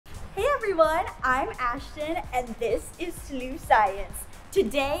everyone, I'm Ashton and this is SlooScience.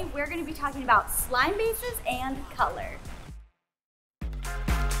 Today we're going to be talking about slime bases and color.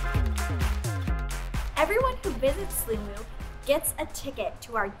 Everyone who visits Sloomoo gets a ticket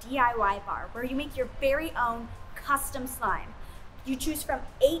to our DIY bar where you make your very own custom slime. You choose from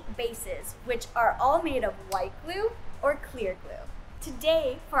 8 bases, which are all made of white glue or clear glue.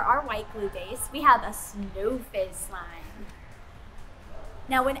 Today, for our white glue base, we have a snow fizz slime.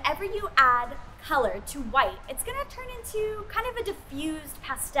 Now, whenever you add color to white, it's gonna turn into kind of a diffused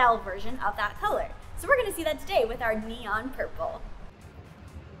pastel version of that color. So we're gonna see that today with our neon purple.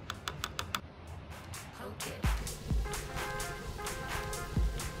 Okay.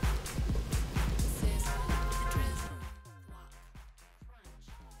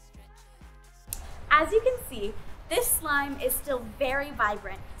 As you can see, this slime is still very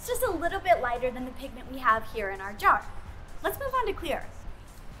vibrant. It's just a little bit lighter than the pigment we have here in our jar. Let's move on to clear.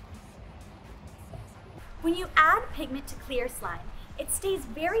 When you add pigment to clear slime, it stays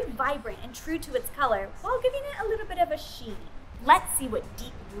very vibrant and true to its color while giving it a little bit of a sheen. Let's see what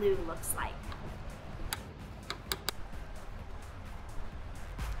deep blue looks like.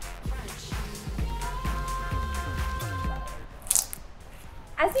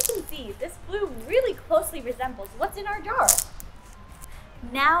 As you can see, this blue really closely resembles what's in our jar.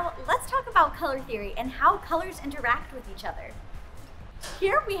 Now, let's talk about color theory and how colors interact with each other.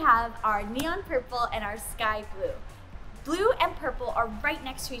 Here we have our neon purple and our sky blue. Blue and purple are right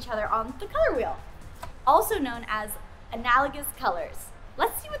next to each other on the color wheel, also known as analogous colors.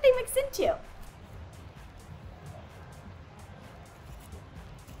 Let's see what they mix into.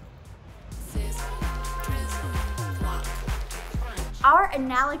 Our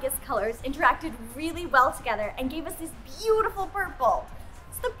analogous colors interacted really well together and gave us this beautiful purple.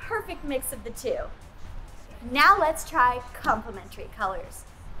 It's the perfect mix of the two. Now let's try complementary colors,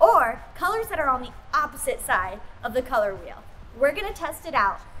 or colors that are on the opposite side of the color wheel. We're gonna test it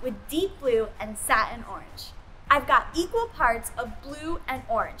out with deep blue and satin orange. I've got equal parts of blue and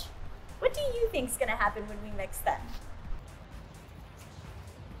orange. What do you think's gonna happen when we mix them?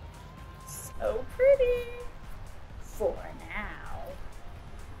 So pretty for now.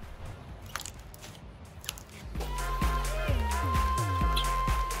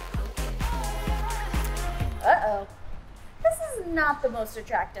 Uh-oh. This is not the most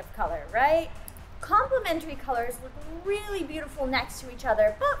attractive color, right? Complementary colors look really beautiful next to each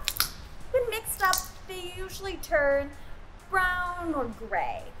other, but when mixed up, they usually turn brown or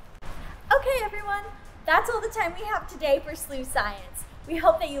gray. Okay, everyone, that's all the time we have today for SlooScience. We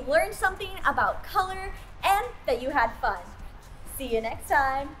hope that you learned something about color and that you had fun. See you next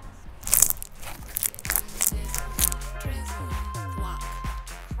time.